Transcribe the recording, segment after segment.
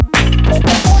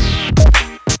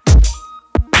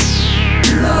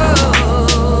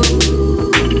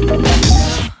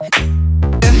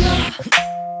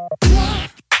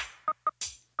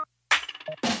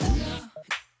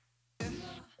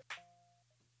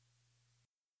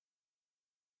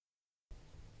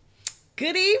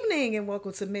Good evening and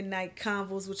welcome to Midnight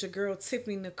Convos with your girl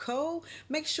Tiffany Nicole.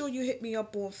 Make sure you hit me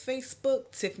up on Facebook,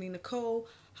 Tiffany Nicole.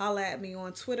 Holla at me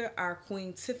on Twitter, our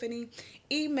Queen Tiffany.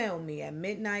 Email me at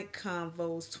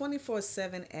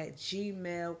midnightconvos247 at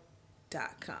gmail.com.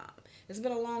 It's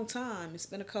been a long time. It's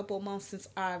been a couple of months since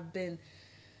I've been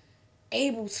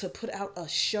able to put out a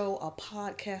show, a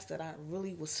podcast that I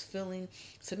really was feeling,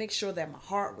 to make sure that my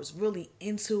heart was really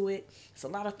into it. There's a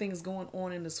lot of things going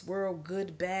on in this world,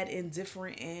 good, bad,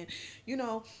 indifferent, and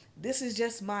this is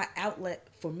just my outlet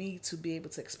for me to be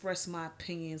able to express my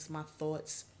opinions, my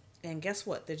thoughts. And guess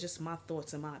what? They're just my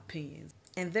thoughts and my opinions.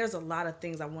 And there's a lot of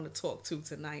things I want to talk to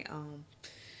tonight.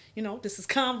 This is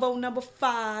convo number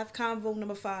 5. Convo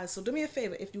number 5. So do me a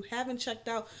favor. If you haven't checked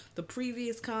out the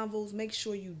previous convos, make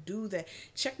sure you do that.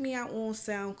 Check me out on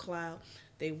SoundCloud.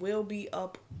 They will be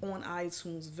up on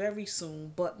iTunes very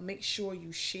soon. But make sure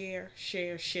you share.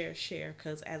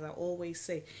 Because as I always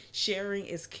say, sharing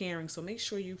is caring. So make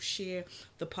sure you share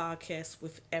the podcast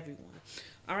with everyone.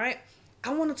 All right?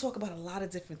 I want to talk about a lot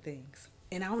of different things.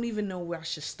 And I don't even know where I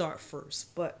should start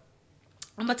first. But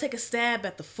I'm going to take a stab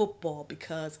at the football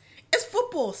because it's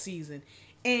football season.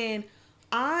 And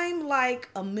I'm like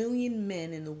a million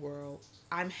men in the world.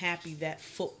 I'm happy that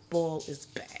football is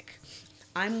back.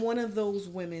 I'm one of those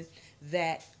women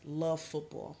that love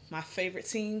football. My favorite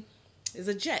team is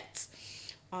the Jets.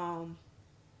 And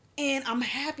I'm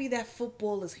happy that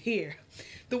football is here.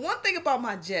 The one thing about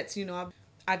my Jets,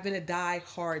 I've been a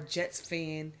die-hard Jets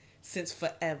fan since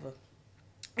forever.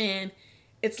 And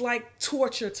it's like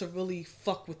torture to really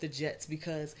fuck with the Jets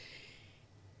because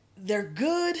they're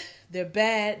good, they're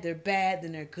bad, then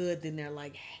they're good, then they're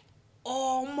like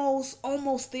almost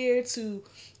there to,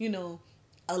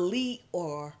 elite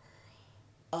or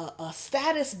a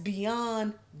status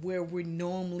beyond where we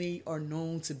normally are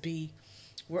known to be.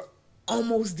 We're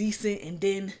almost decent and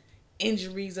then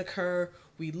injuries occur,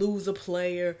 we lose a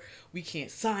player, we can't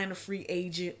sign a free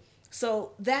agent.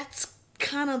 So that's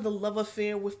kind of the love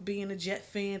affair with being a Jet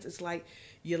fans. It's like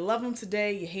you love them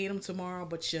today, you hate them tomorrow,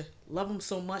 but you love them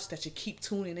so much that you keep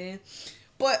tuning in.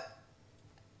 But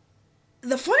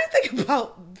the funny thing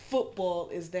about football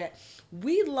is that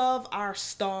we love our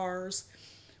stars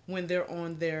when they're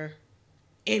on their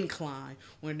incline,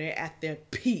 when they're at their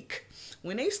peak.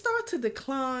 When they start to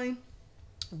decline,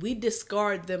 we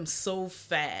discard them so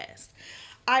fast.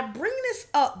 I bring this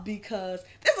up because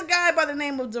there's a guy by the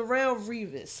name of Darrelle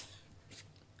Revis.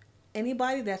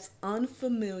 Anybody that's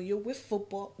unfamiliar with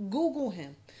football, Google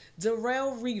him.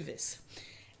 Darrelle Revis.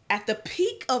 At the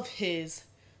peak of his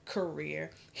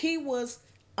career, he was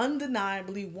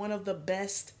undeniably one of the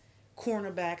best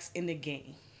cornerbacks in the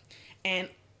game. And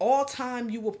all time,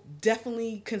 you will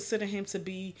definitely consider him to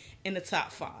be in the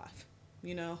top 5.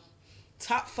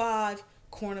 Top 5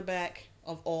 cornerback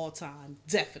of all time.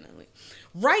 Definitely.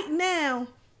 Right now,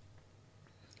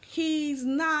 he's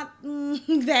not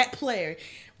that player.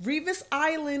 Revis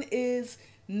Island is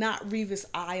not Revis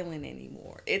Island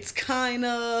anymore. It's kind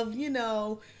of,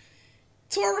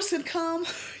 tourists had come,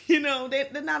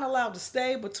 they're not allowed to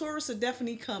stay, but tourists are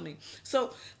definitely coming.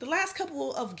 So the last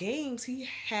couple of games, he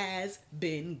has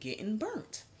been getting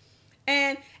burnt.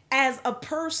 And as a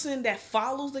person that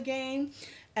follows the game,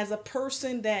 as a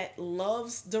person that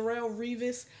loves Darrelle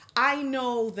Revis, I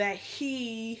know that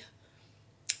he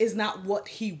is not what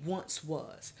he once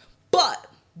was. But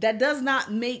that does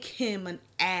not make him an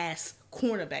ass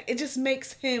cornerback. It just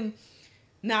makes him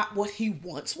not what he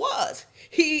once was.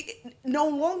 He no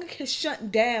longer can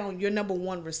shut down your number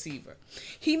 1 receiver.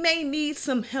 He may need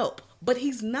some help, but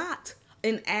he's not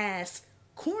an ass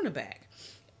cornerback.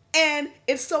 And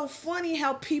it's so funny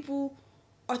how people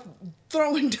are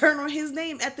throwing dirt on his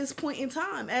name at this point in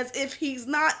time, as if he's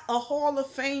not a Hall of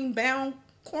Fame bound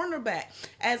cornerback,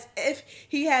 as if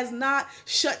he has not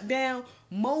shut down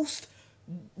most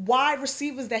wide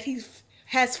receivers that he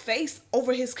has faced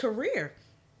over his career,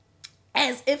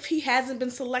 as if he hasn't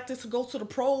been selected to go to the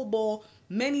Pro Bowl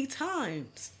many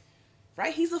times,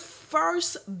 right? He's a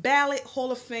first ballot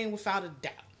Hall of Fame without a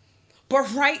doubt.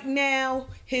 But right now,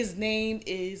 his name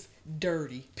is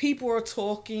dirty. People are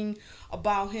talking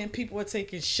about him. People are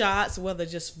taking shots, whether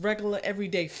just regular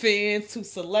everyday fans to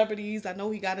celebrities. I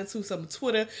know he got into some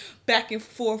Twitter back and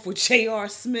forth with J.R.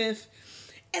 Smith.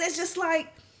 And it's just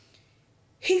like,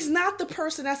 he's not the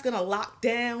person that's going to lock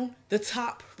down the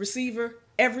top receiver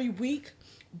every week.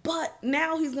 But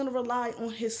now he's going to rely on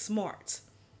his smarts,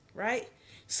 right?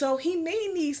 So he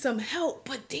may need some help.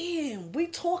 But damn, we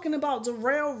talking about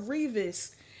Darrelle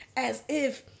Revis as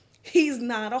if he's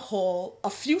not a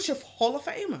future Hall of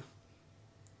Famer.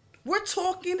 We're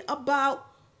talking about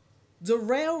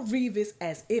Darrelle Revis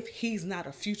as if he's not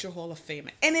a future Hall of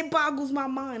Famer. And it boggles my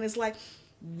mind. It's like,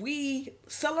 we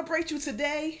celebrate you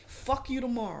today, fuck you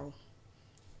tomorrow.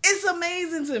 It's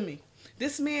amazing to me.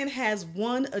 This man has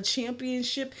won a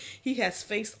championship. He has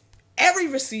faced every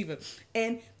receiver.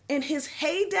 And in his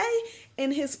heyday,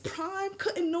 in his prime,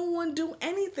 couldn't no one do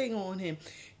anything on him.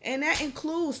 And that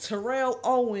includes Terrell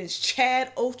Owens,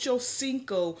 Chad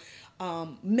Ochocinco,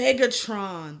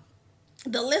 Megatron.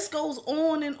 The list goes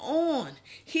on and on.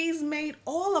 He's made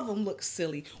all of them look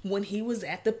silly when he was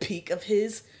at the peak of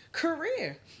his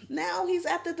career. Now he's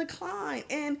at the decline.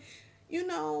 And,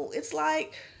 it's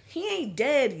like he ain't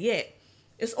dead yet.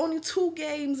 It's only 2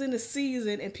 games in the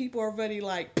season and people are already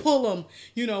like, pull him.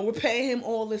 We're paying him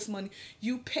all this money.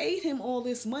 You paid him all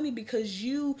this money because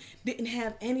you didn't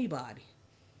have anybody.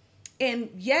 And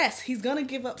yes, he's going to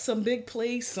give up some big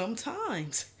plays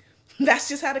sometimes. That's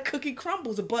just how the cookie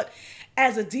crumbles. But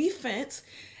as a defense,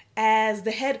 as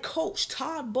the head coach,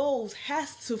 Todd Bowles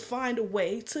has to find a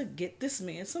way to get this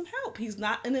man some help. He's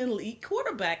not an elite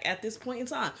quarterback at this point in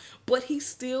time, but he's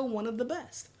still one of the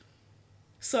best.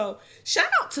 So shout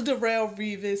out to Darrelle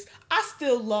Revis. I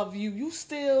still love you. You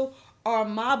still are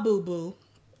my boo-boo.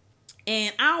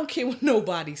 And I don't care what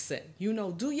nobody say.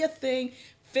 Do your thing.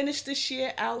 Finish this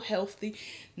year out healthy.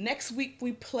 Next week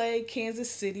we play Kansas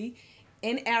City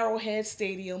in Arrowhead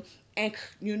Stadium. And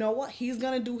you know what? He's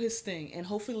going to do his thing. And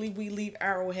hopefully we leave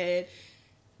Arrowhead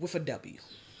with a W.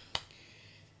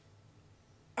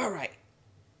 All right.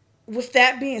 With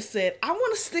that being said, I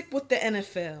want to stick with the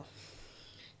NFL.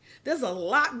 There's a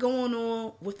lot going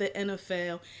on with the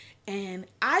NFL. And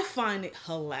I find it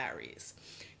hilarious.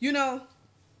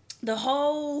 The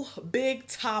whole big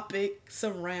topic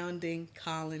surrounding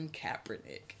Colin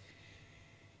Kaepernick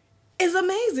is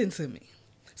amazing to me.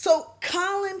 So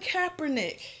Colin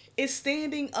Kaepernick is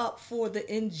standing up for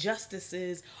the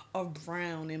injustices of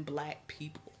brown and black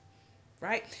people,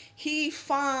 right? He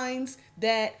finds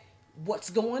that what's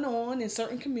going on in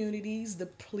certain communities, the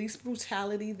police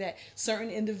brutality that certain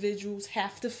individuals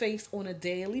have to face on a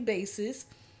daily basis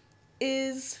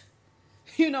is,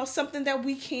 something that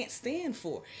we can't stand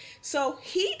for. So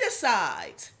he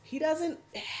decides, he doesn't,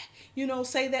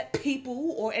 say that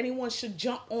people or anyone should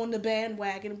jump on the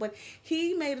bandwagon, but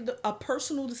he made a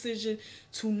personal decision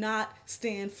to not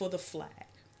stand for the flag,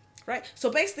 right? So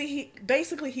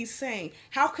basically he's saying,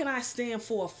 how can I stand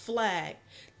for a flag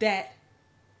that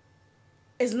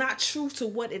is not true to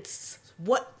what it's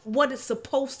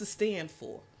supposed to stand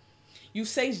for? You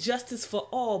say justice for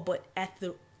all, but at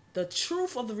the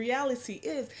truth of the reality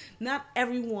is not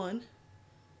everyone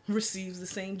receives the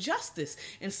same justice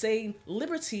and same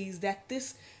liberties that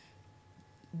this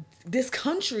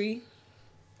country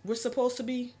we're supposed to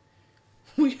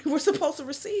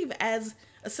receive as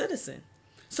a citizen.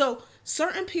 So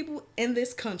certain people in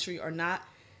this country are not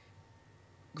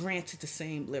granted the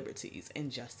same liberties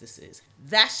and justices.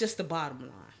 That's just the bottom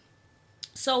line.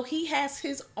 So he has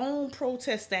his own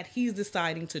protest that he's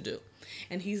deciding to do.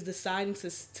 And he's deciding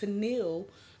to kneel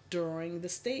during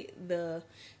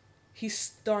he's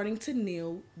starting to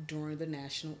kneel during the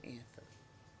national anthem.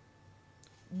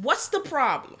 What's the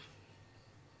problem?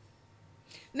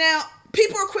 Now,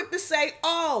 people are quick to say,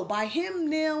 oh, by him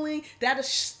kneeling, that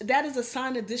is a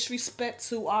sign of disrespect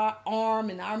to our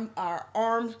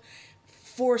armed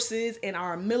forces and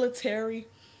our military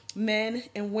men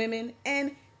and women.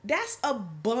 And that's a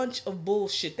bunch of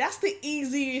bullshit. That's the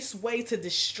easiest way to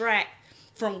distract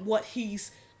from what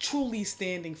he's truly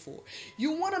standing for.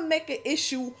 You want to make an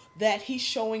issue that he's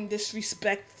showing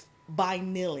disrespect by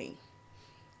kneeling,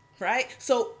 right?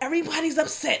 So everybody's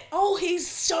upset. Oh, he's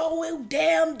so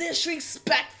damn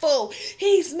disrespectful.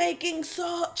 He's making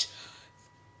such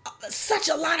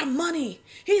a lot of money.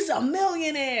 He's a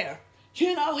millionaire.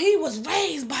 He was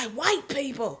raised by white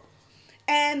people.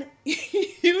 And,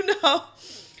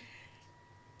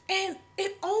 and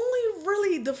it only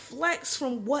really deflects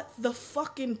from what the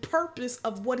fucking purpose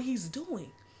of what he's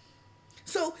doing.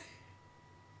 So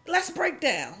let's break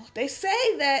down. They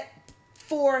say that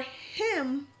for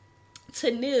him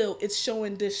to kneel, it's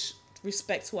showing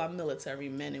disrespect to our military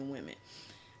men and women.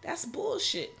 That's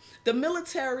bullshit. The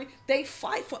military, they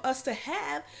fight for us to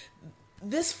have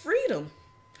this freedom,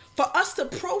 for us to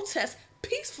protest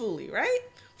peacefully, right?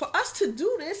 For us to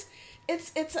do this,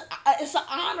 it's an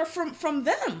honor from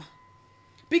them.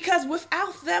 Because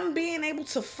without them being able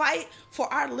to fight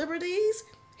for our liberties,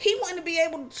 he wouldn't be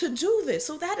able to do this.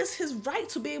 So that is his right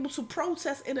to be able to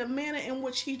protest in a manner in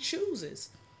which he chooses,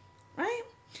 right?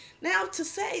 Now, to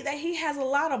say that he has a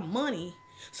lot of money,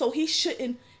 so he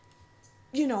shouldn't,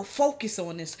 focus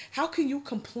on this. How can you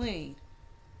complain,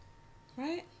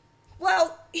 right?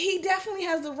 Well, he definitely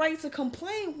has the right to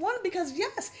complain. One, because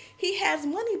yes, he has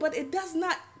money, but it does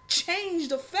not change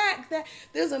the fact that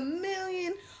there's a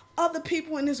million other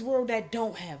people in this world that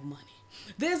don't have money.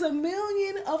 There's a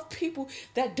million of people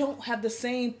that don't have the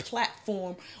same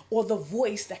platform or the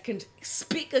voice that can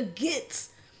speak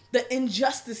against the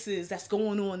injustices that's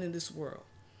going on in this world.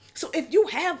 So if you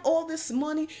have all this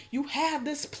money, you have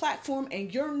this platform,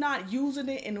 and you're not using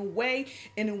it in a way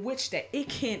in which that it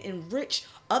can enrich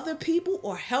other people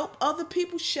or help other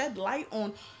people, shed light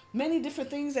on many different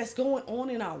things that's going on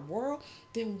in our world,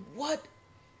 then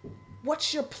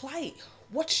what's your plight?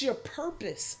 What's your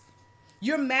purpose?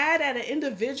 You're mad at an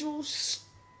individual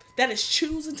that is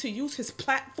choosing to use his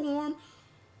platform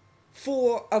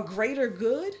for a greater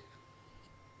good?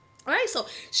 All right, so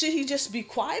should he just be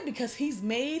quiet because he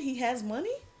has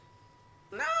money?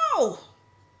 No.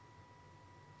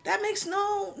 That makes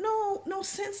no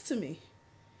sense to me.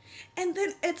 And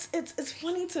then it's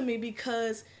funny to me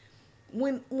because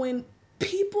when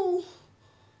people,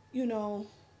 you know,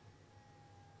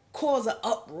 cause an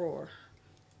uproar,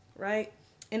 right?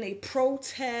 And they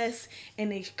protest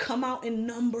and they come out in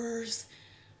numbers,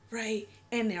 right?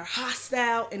 And they're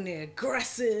hostile and they're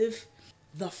aggressive.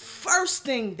 The first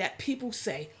thing that people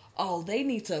say, oh, they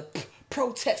need to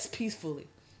protest peacefully.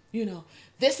 You know,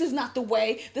 this is not the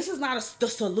way. This is not the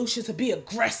solution to be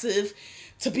aggressive,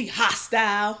 to be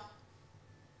hostile,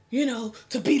 you know,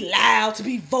 to be loud, to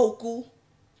be vocal.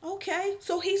 Okay,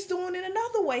 so he's doing it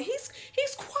another way. He's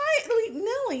quietly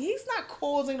kneeling. He's not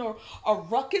causing a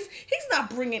ruckus. He's not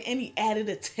bringing any added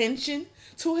attention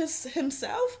to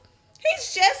himself.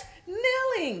 He's just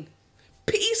kneeling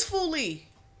peacefully.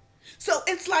 So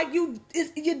it's like you're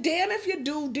damn if you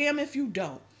do, damn if you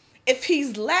don't. If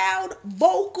he's loud,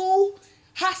 vocal,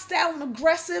 hostile, and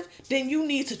aggressive, then you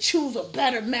need to choose a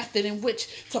better method in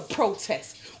which to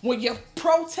protest. When you're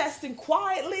protesting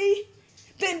quietly,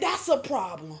 then that's a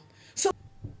problem. So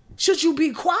should you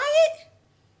be quiet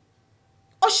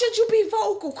or should you be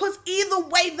vocal? Because either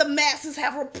way, the masses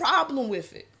have a problem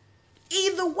with it.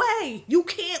 Either way, you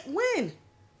can't win.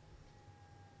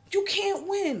 You can't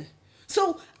win.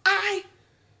 So I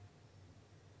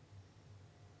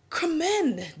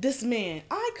commend this man.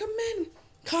 I commend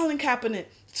Colin Kaepernick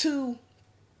to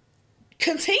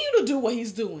continue to do what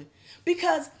he's doing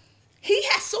because he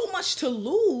has so much to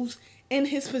lose in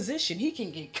his position. He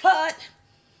can get cut,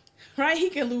 right? He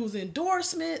can lose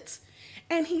endorsements,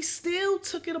 and he still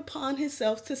took it upon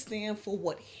himself to stand for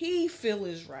what he feels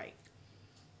is right.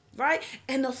 Right?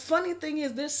 And the funny thing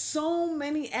is there's so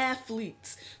many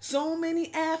athletes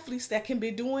that can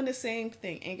be doing the same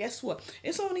thing. And guess what?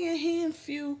 It's only a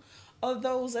handful of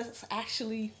those that's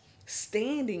actually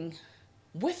standing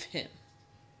with him.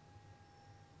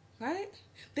 Right?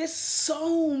 There's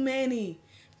so many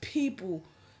people,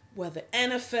 whether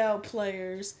NFL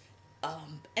players,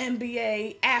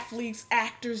 NBA athletes,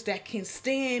 actors that can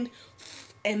stand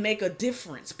and make a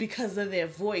difference because of their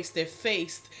voice, their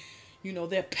face, you know,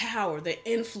 their power, their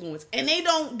influence. And they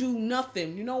don't do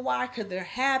nothing. You know why? Because they're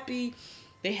happy,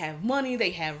 they have money,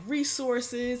 they have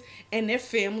resources, and their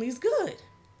family's good.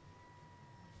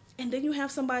 And then you have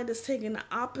somebody that's taking the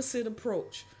opposite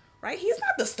approach, right? He's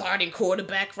not the starting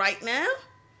quarterback right now.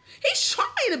 He's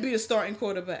trying to be the starting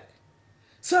quarterback.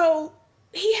 So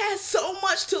he has so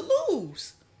much to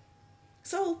lose.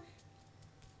 So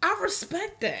I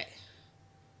respect that.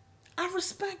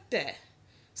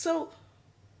 So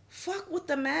fuck what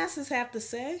the masses have to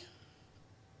say.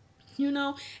 You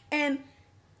know? And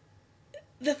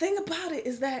the thing about it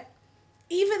is that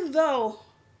even though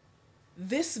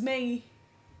this may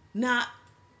not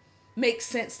make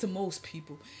sense to most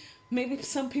people, maybe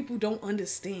some people don't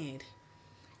understand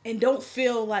and don't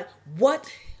feel like,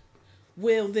 what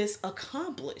will this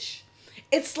accomplish?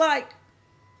 It's like,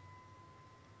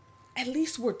 at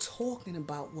least we're talking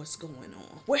about what's going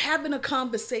on. We're having a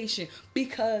conversation,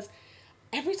 because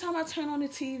every time I turn on the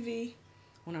TV,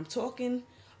 when I'm talking,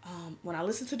 when I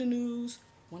listen to the news,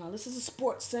 when I listen to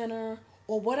Sports Center,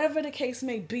 or whatever the case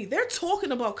may be, they're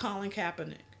talking about Colin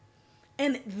Kaepernick.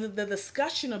 And the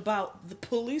discussion about the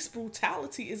police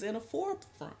brutality is in a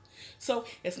forefront. So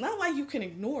it's not like you can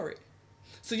ignore it.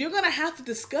 So you're going to have to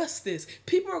discuss this.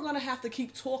 People are going to have to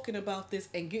keep talking about this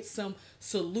and get some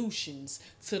solutions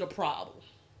to the problem.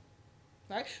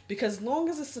 Right? Because as long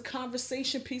as it's a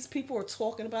conversation piece, people are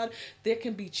talking about it, there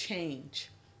can be change.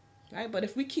 Right? But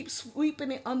if we keep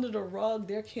sweeping it under the rug,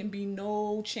 there can be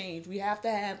no change. We have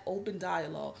to have open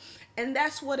dialogue. And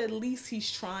that's what at least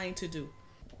he's trying to do.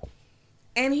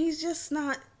 And he's just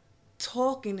not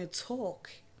talking the talk.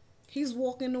 He's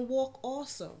walking the walk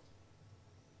also.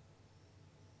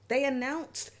 they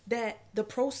announced that the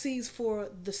proceeds for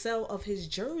the sale of his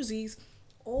jerseys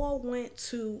all went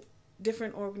to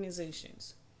different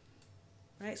organizations.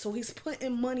 Right? So he's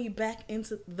putting money back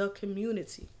into the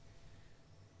community.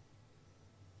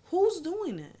 Who's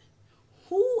doing that?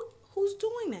 Who's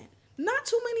doing that? Not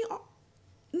too many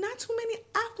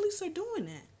athletes are doing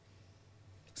that.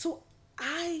 So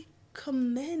I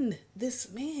commend this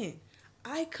man.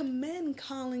 I commend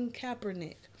Colin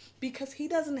Kaepernick because he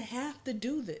doesn't have to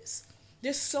do this.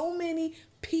 There's so many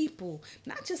people,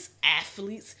 not just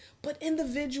athletes, but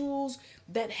individuals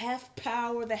that have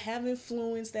power, that have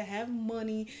influence, that have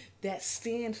money, that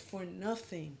stand for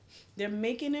nothing. They're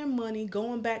making their money,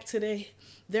 going back to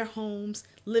their homes,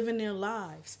 living their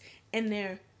lives, and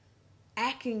they're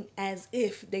acting as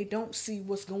if they don't see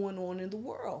what's going on in the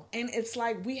world. And it's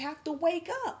like, we have to wake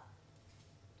up.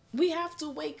 We have to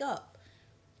wake up.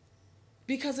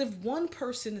 Because if one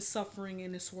person is suffering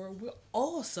in this world, we're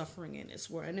all suffering in this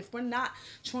world. And if we're not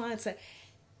trying to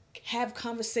have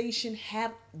conversation,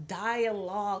 have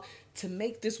dialogue to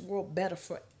make this world better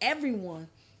for everyone,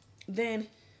 then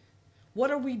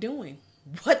what are we doing?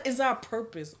 What is our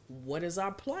purpose? What is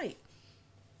our plight?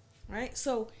 Right?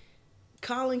 So,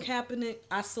 Colin Kaepernick,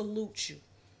 I salute you.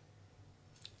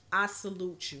 I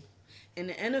salute you. In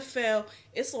the NFL,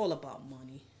 it's all about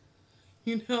money.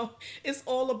 It's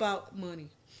all about money.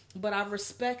 But I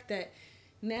respect that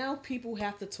now people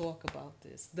have to talk about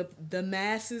this. The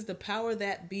masses, the power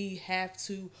that be, have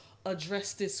to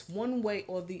address this one way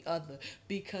or the other.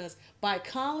 Because by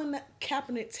Colin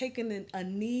Kaepernick taking a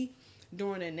knee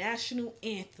during a national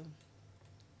anthem,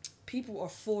 people are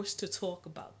forced to talk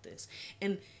about this.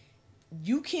 And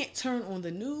you can't turn on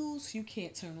the news. You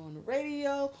can't turn on the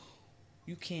radio.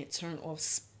 You can't turn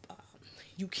off.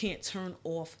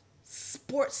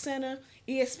 Sports Center,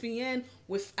 ESPN,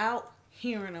 without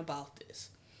hearing about this.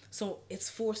 So it's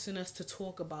forcing us to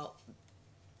talk about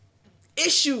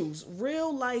issues,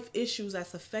 real life issues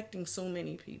that's affecting so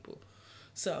many people.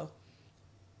 So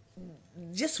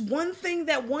just one thing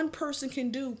that one person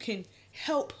can do can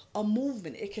help a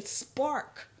movement. It can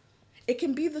spark. It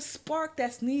can be the spark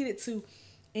that's needed to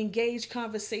engage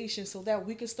conversation so that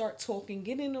we can start talking,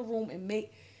 get in the room and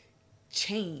make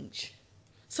change.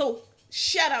 So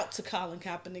shout out to Colin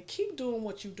Kaepernick. Keep doing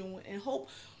what you're doing, and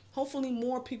hopefully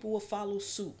more people will follow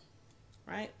suit,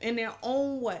 right? In their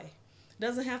own way. It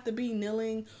doesn't have to be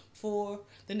kneeling for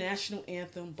the national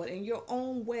anthem, but in your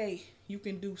own way, you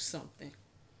can do something.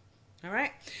 All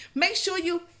right? Make sure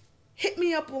you hit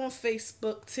me up on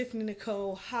Facebook, Tiffany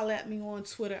Nicole. Holla at me on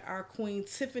Twitter, our Queen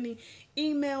Tiffany.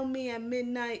 Email me at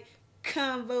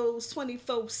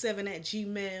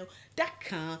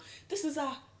midnightconvos247@gmail.com. This is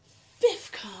our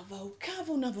 5th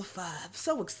convo number 5.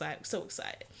 So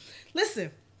excited.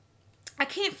 Listen, I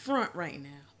can't front right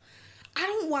now. I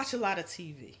don't watch a lot of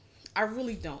TV. I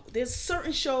really don't. There's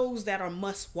certain shows that are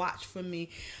must watch for me.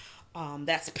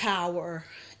 That's Power,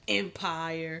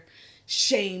 Empire,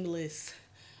 Shameless.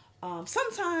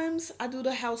 Sometimes I do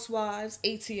the Housewives,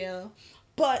 ATL,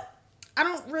 but I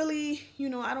don't really,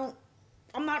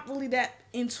 I'm not really that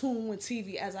in tune with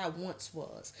TV as I once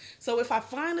was. So if I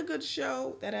find a good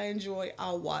show that I enjoy,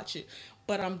 I'll watch it.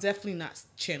 But I'm definitely not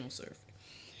channel surfing.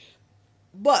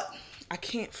 But I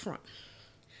can't front.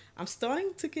 I'm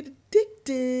starting to get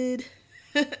addicted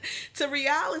to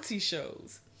reality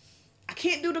shows. I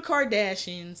can't do the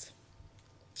Kardashians.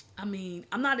 I mean,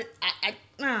 I'm not.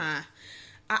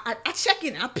 I check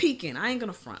in. I peek in. I ain't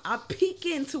gonna front. I peek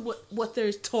into what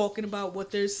they're talking about,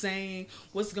 what they're saying,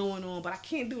 what's going on. But I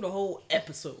can't do the whole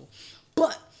episode.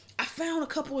 But I found a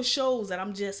couple of shows that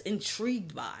I'm just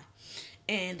intrigued by,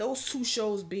 and those 2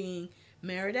 shows being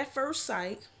Married at First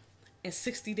Sight and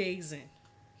 60 Days In.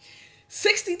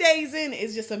 60 Days In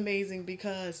is just amazing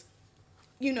because,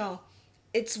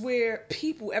 it's where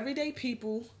everyday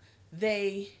people,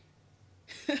 they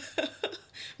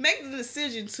make the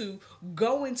decision to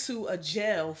go into a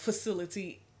jail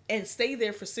facility and stay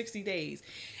there for 60 days.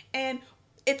 And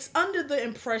it's under the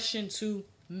impression to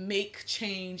make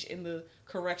change in the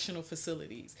correctional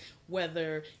facilities,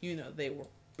 whether, they were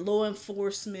law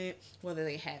enforcement, whether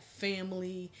they have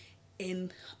family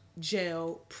in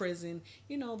jail, prison.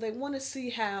 They want to see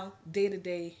how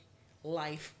day-to-day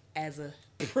life as a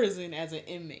prison, as an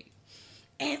inmate.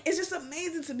 And it's just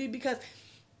amazing to me because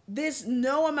there's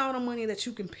no amount of money that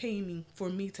you can pay me for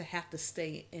me to have to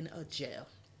stay in a jail.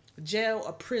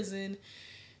 A prison,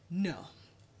 no.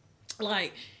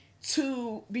 Like,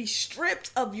 to be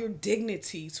stripped of your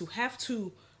dignity, to have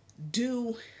to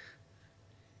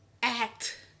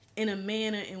act in a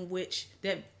manner in which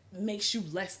that makes you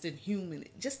less than human,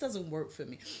 it just doesn't work for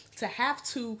me. To have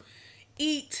to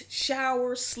eat,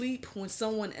 shower, sleep when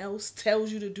someone else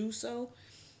tells you to do so,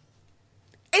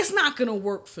 it's not gonna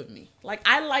work for me. Like,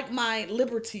 I like my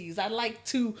liberties. I like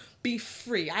to be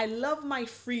free. I love my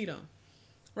freedom.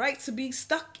 Right? To be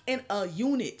stuck in a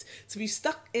unit, to be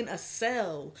stuck in a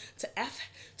cell, to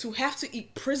have to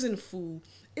eat prison food,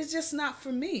 it's just not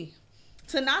for me.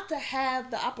 To not to have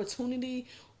the opportunity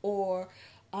or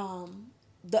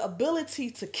the ability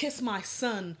to kiss my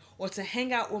son or to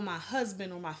hang out with my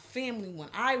husband or my family when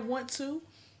I want to,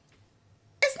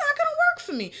 it's not going to work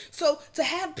for me. So to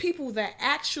have people that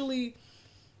actually,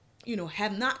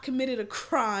 have not committed a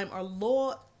crime, are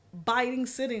law abiding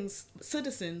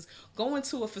citizens go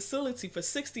into a facility for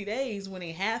 60 days when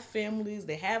they have families,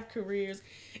 they have careers,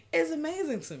 is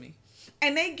amazing to me.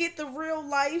 And they get the real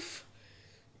life,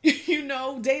 day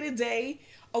to day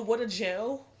of what a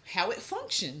jail, how it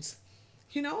functions,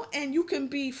 and you can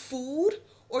be fooled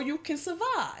or you can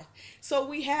survive. So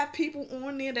we have people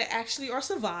on there that actually are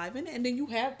surviving, and then you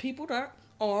have people that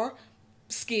are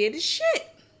scared as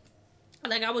shit.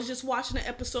 Like, I was just watching an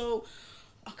episode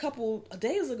a couple of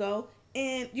days ago,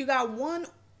 and you got one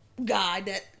guy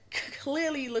that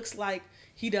clearly looks like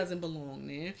he doesn't belong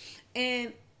there,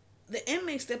 and the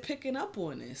inmates, they're picking up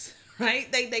on this,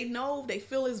 right? They know, they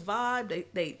feel his vibe,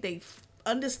 they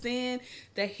understand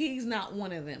that he's not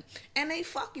one of them, and they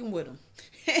fucking with him.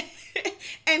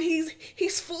 And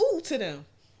he's fooled to them,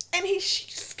 and he's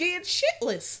scared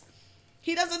shitless.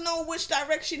 He doesn't know which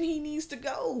direction he needs to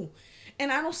go.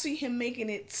 And I don't see him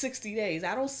making it 60 days.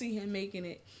 I don't see him making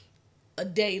it a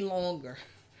day longer,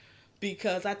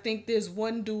 because I think there's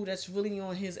one dude that's really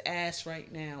on his ass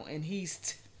right now, and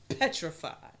he's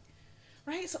petrified.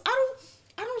 Right? So I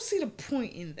don't see the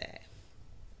point in that.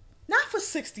 Not for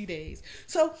 60 days.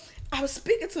 So I was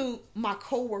speaking to my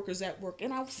coworkers at work,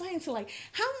 and I was saying to, like,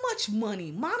 how much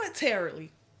money monetarily,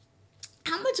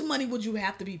 how much money would you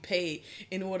have to be paid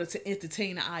in order to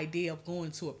entertain the idea of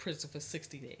going to a prison for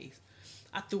 60 days?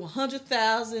 I threw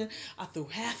 100,000, I threw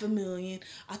 500,000,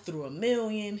 I threw $1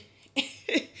 million,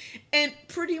 and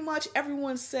pretty much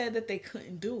everyone said that they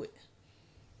couldn't do it.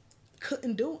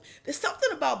 Couldn't do it. There's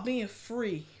something about being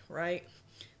free, right?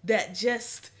 That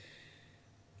just,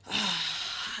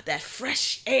 that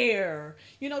fresh air,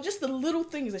 just the little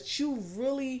things that you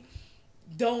really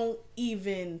don't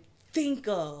even think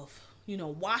of,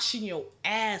 washing your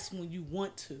ass when you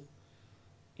want to,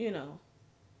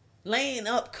 laying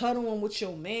up, cuddling with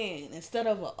your man instead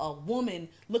of a woman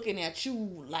looking at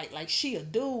you like she a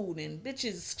dude, and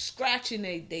bitches scratching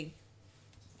they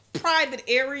private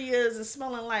areas and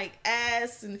smelling like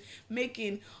ass and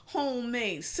making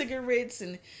homemade cigarettes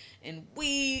and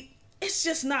weed. It's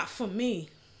just not for me.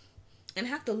 And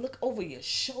have to look over your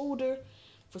shoulder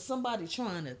for somebody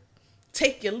trying to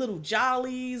take your little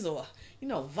jollies or,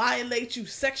 violate you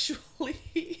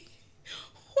sexually.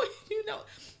 Or,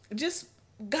 just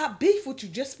got beef with you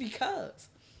just because.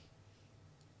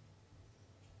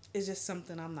 It's just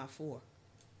something I'm not for.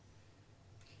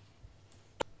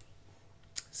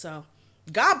 So,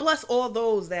 God bless all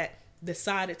those that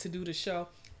decided to do the show.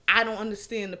 I don't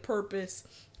understand the purpose,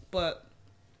 but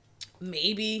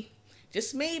maybe,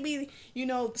 just maybe,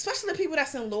 especially the people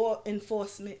that's in law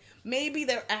enforcement, maybe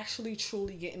they're actually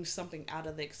truly getting something out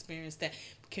of the experience that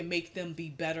can make them be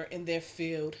better in their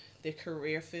field, their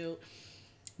career field.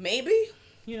 Maybe,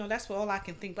 that's what all I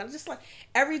can think. But just like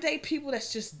everyday people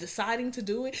that's just deciding to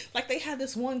do it. Like, they had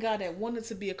this one guy that wanted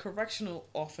to be a correctional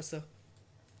officer.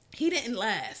 He didn't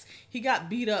last. He got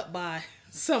beat up by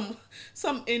some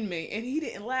inmate, and he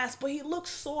didn't last, but he looked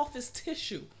soft as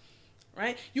tissue.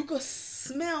 Right? You could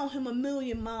smell him a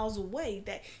million miles away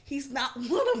that he's not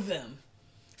one of them.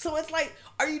 So it's like,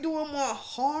 are you doing more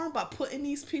harm by putting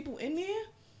these people in there?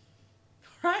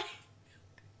 Right?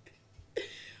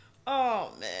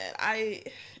 Oh man,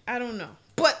 I don't know.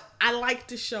 But I like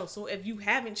the show. So if you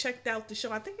haven't checked out the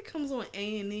show, I think it comes on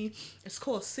A&E. It's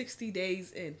called 60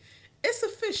 Days In. It's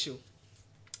official.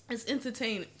 It's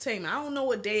entertainment. I don't know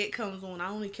what day it comes on. I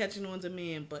only catch it on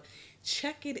demand, but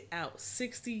check it out.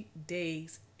 60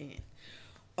 Days In.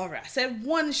 Alright, I said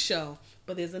one show,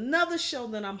 but there's another show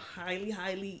that I'm highly,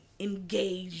 highly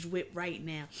engaged with right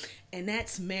now, and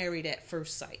that's Married at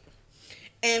First Sight.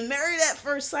 And Married at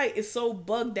First Sight is so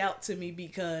bugged out to me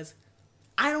because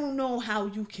I don't know how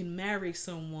you can marry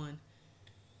someone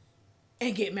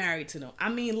and get married to them. I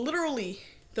mean, literally,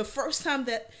 the first time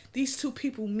that these two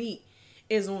people meet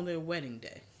is on their wedding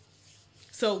day.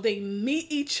 So they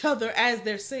meet each other as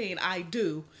they're saying, I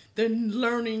do. They're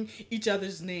learning each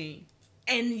other's name.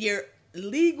 And you're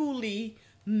legally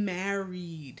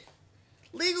married.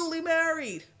 Legally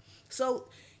married. So,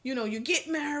 you get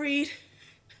married.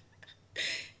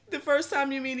 The first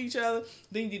time you meet each other,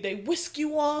 then they whisk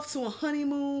you off to a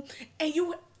honeymoon, and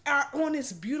you are on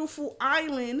this beautiful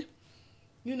island,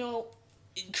 you know,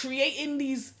 creating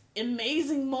these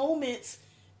amazing moments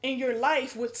in your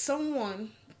life with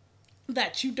someone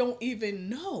that you don't even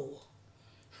know,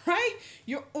 right?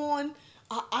 You're on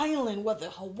an island, whether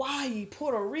Hawaii,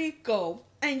 Puerto Rico,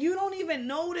 and you don't even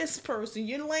know this person.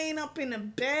 You're laying up in a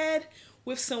bed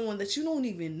with someone that you don't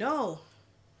even know.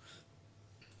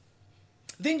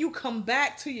 Then you come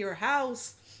back to your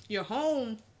house, your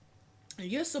home, and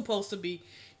you're supposed to be,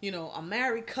 a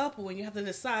married couple, and you have to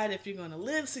decide if you're going to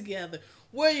live together,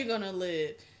 where you're going to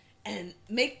live, and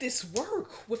make this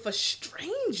work with a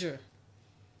stranger.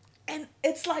 And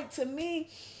it's like, to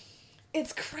me,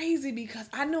 it's crazy because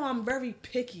I know I'm very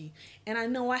picky, and I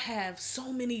know I have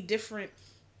so many different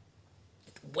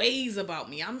ways about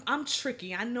me. I'm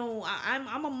tricky. I know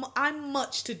I'm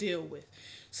much to deal with.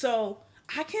 So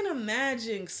I can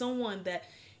imagine someone that,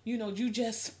 you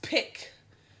just pick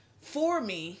for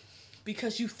me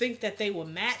because you think that they will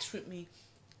match with me,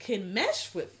 can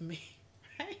mesh with me,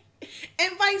 right?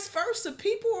 And vice versa.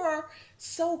 People are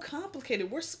so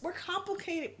complicated. We're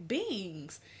complicated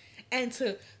beings. And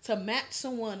to match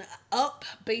someone up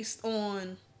based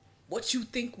on what you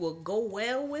think will go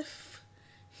well with,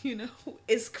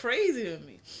 it's crazy to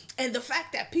me. And the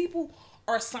fact that people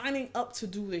are signing up to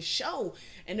do this show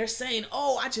and they're saying,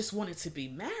 "Oh, I just wanted to be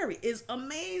married," is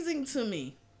amazing to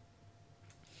me.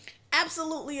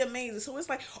 Absolutely amazing. So it's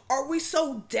like, are we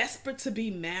so desperate to be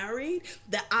married?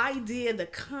 The idea, the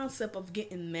concept of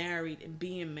getting married and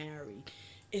being married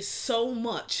is so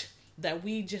much that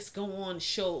we just go on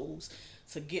shows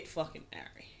to get fucking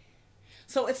married.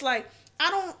 So it's like, I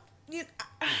don't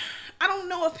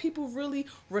know if people really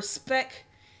respect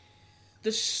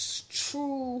the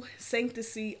true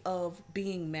sanctity of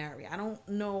being married. I don't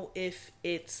know if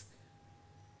it's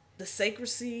the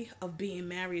sacredcy of being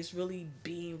married is really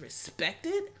being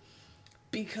respected,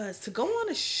 because to go on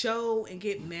a show and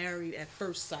get married at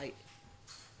first sight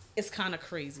is kind of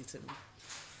crazy to me.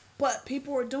 But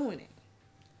people are doing it.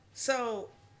 So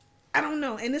I don't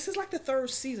know. And this is like the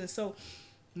third season. So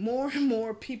more and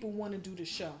more people want to do the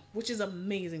show, which is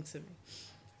amazing to me.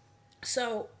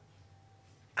 So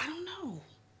I don't know.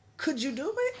 Could you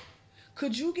do it?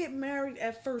 Could you get married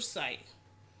at first sight?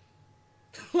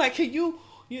 Like, could you,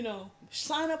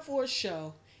 sign up for a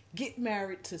show, get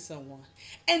married to someone,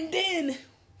 and then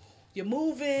you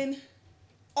move in.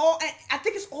 I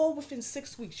think it's all within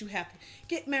 6 weeks. You have to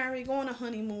get married, go on a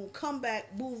honeymoon, come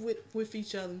back, move with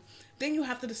each other. Then you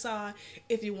have to decide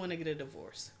if you want to get a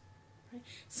divorce. Right?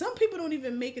 Some people don't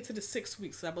even make it to the 6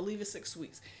 weeks. I believe it's 6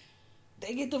 weeks.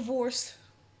 They get divorced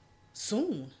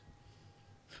soon.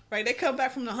 Right? They come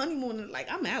back from the honeymoon and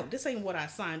like, I'm out. This ain't what I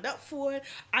signed up for.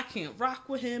 I can't rock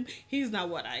with him. He's not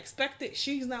what I expected.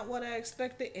 She's not what I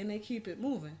expected. And they keep it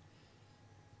moving.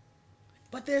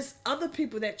 But there's other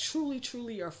people that truly,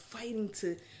 truly are fighting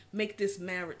to make this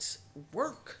marriage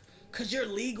work, because you're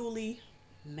legally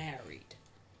married.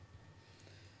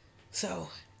 So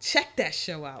check that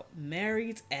show out.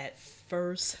 Married at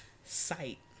First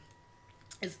Sight.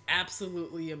 It's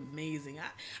absolutely amazing.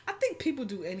 I think people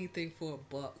do anything for a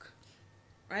buck,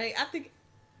 right? I think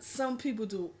some people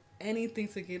do anything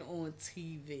to get on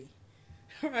TV,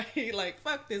 right? Like,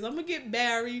 fuck this. I'm going to get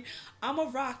married. I'm going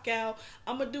to rock out.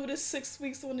 I'm going to do this 6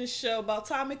 weeks on this show. By the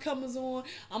time it comes on,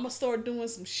 I'm going to start doing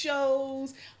some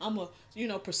shows. I'm going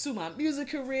to, pursue my music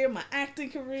career, my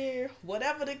acting career,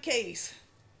 whatever the case.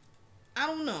 I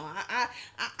don't know. I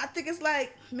think it's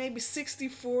like maybe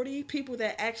 60-40 people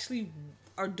that actually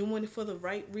are doing it for the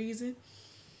right reason.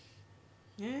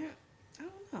 Yeah, I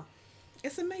don't know.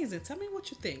 It's amazing. Tell me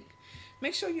what you think.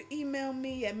 Make sure you email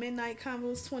me at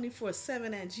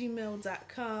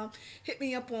midnightconvos247@gmail.com. Hit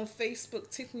me up on Facebook,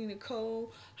 Tiffany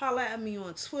Nicole. Holla at me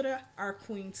on Twitter, our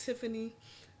Queen Tiffany.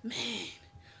 Man,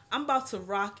 I'm about to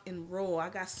rock and roll. I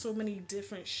got so many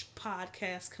different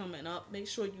podcasts coming up. Make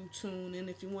sure you tune in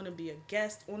if you want to be a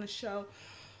guest on the show.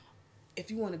 If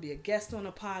you want to be a guest on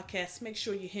a podcast, make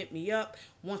sure you hit me up.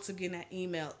 Once again, that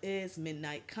email is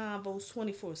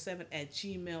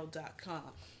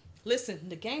midnightconvos247@gmail.com. Listen,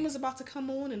 the game is about to come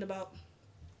on in about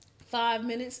 5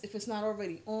 minutes. If it's not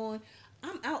already on,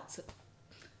 I'm out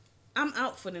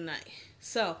for the night.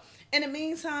 So, in the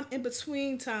meantime, in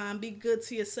between time, be good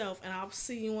to yourself, and I'll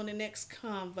see you on the next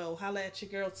convo. Holla at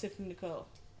your girl, Tiffany Nicole.